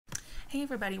Hey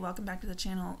everybody, welcome back to the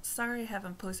channel. Sorry I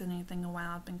haven't posted anything in a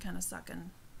while. I've been kind of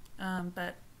sucking.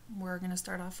 But we're going to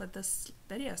start off with this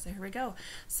video, so here we go.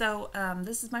 So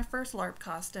this is my first LARP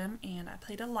costume, and I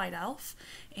played a light elf,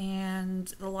 and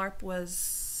the LARP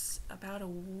was about a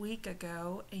week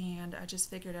ago, and I just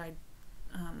figured I'd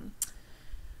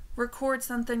record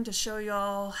something to show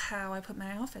y'all how I put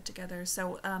my outfit together.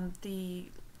 So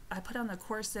I put on the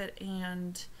corset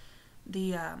and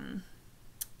the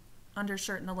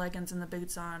undershirt and the leggings and the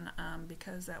boots on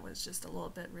because that was just a little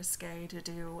bit risque to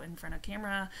do in front of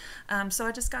camera. So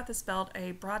I just got this belt.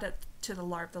 I brought it to the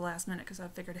LARP the last minute because I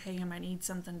figured, hey, I might need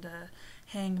something to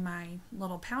hang my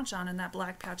little pouch on, and that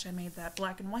black pouch I made, that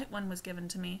black and white one, was given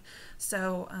to me.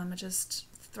 So I just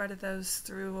threaded those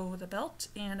through the belt,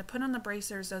 and I put on the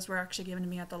bracers. Those were actually given to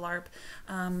me at the LARP.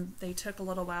 They took a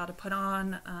little while to put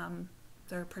on.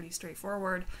 They're pretty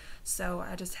straightforward, so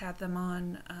I just had them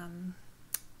on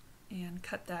and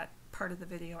cut that part of the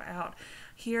video out.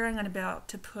 Here I'm about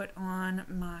to put on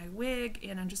my wig,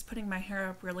 and I'm just putting my hair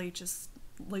up really just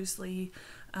loosely.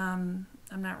 I'm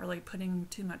not really putting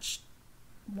too much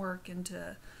work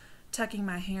into tucking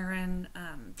my hair in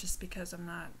just because I'm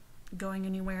not going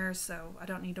anywhere, so I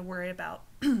don't need to worry about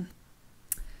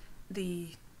the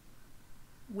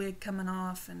wig coming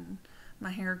off and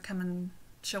my hair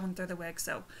showing through the wig.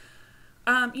 So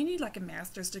you need like a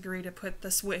master's degree to put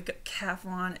this wig cap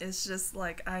on. It's just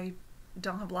like, I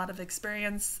don't have a lot of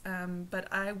experience, but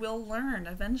I will learn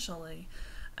eventually.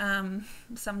 So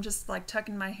I'm just like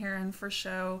tucking my hair in for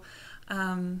show.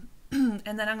 And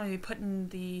then I'm going to be putting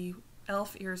the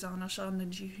elf ears on. I'll show them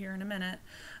to you here in a minute.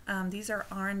 These are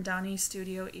Arndani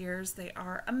Studio ears. They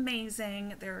are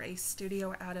amazing. They're a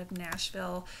studio out of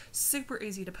Nashville. Super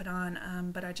easy to put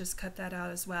on, but I just cut that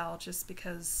out as well just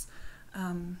because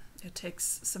it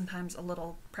takes sometimes a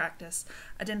little practice.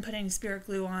 I didn't put any spirit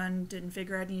glue on, didn't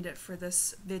figure I'd need it for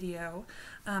this video.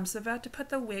 So about to put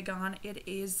the wig on. It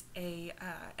is a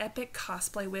epic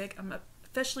cosplay wig. I'm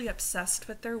officially obsessed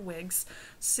with their wigs.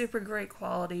 Super great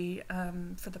quality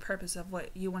for the purpose of what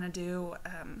you want to do.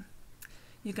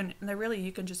 You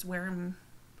can just wear them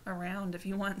around if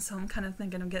you want, so I'm kind of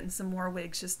thinking of getting some more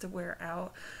wigs just to wear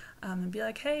out and be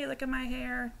like, hey, look at my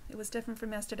hair, it was different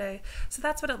from yesterday. So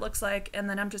that's what it looks like, and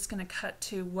then I'm just going to cut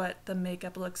to what the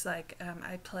makeup looks like.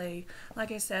 I play,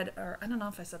 like I said, or I don't know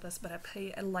if I said this, but I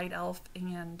play a light elf,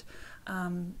 and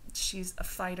she's a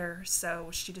fighter, so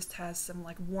she just has some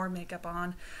like war makeup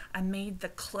on. I made the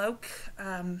cloak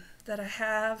that I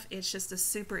have. It's just a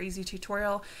super easy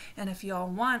tutorial, and if y'all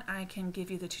want, I can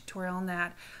give you the tutorial on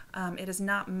that. It is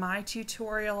not my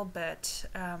tutorial, but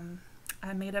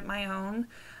I made it my own.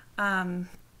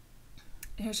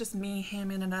 Here's just me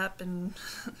hamming it up and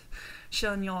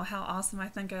showing y'all how awesome I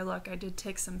think I look. I did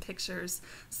take some pictures,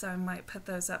 so I might put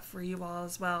those up for you all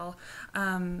as well.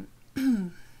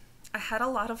 I had a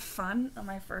lot of fun on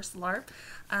my first LARP.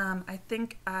 I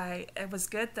think it was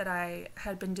good that I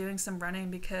had been doing some running,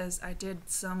 because I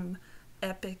did some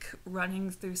epic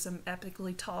running through some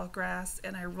epically tall grass,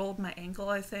 and I rolled my ankle,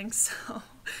 I think, so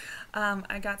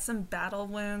I got some battle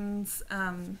wounds.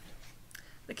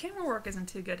 The camera work isn't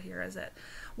too good here, is it?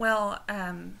 Well,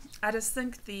 I just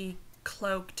think the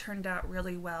cloak turned out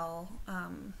really well.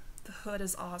 The hood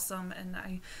is awesome, and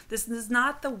this is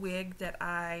not the wig that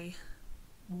I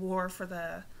wore for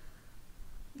the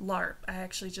LARP. I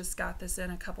actually just got this in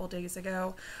a couple days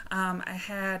ago. I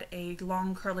had a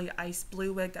long curly ice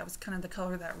blue wig that was kind of the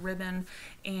color of that ribbon,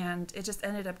 and it just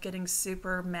ended up getting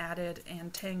super matted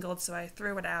and tangled, so I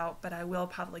threw it out, but I will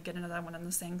probably get another one in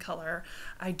the same color.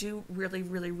 I do really,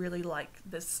 really, really like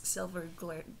this silver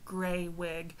gray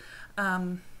wig.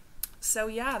 So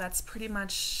yeah, that's pretty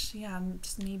much, yeah,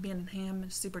 just me being a ham,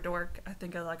 super dork. I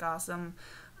think I look awesome.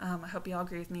 I hope you all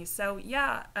agree with me. So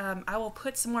yeah, I will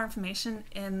put some more information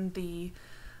in the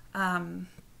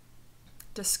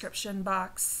description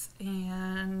box,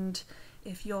 and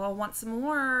if you all want some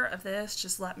more of this,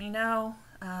 just let me know.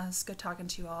 It's good talking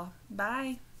to you all.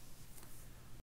 Bye.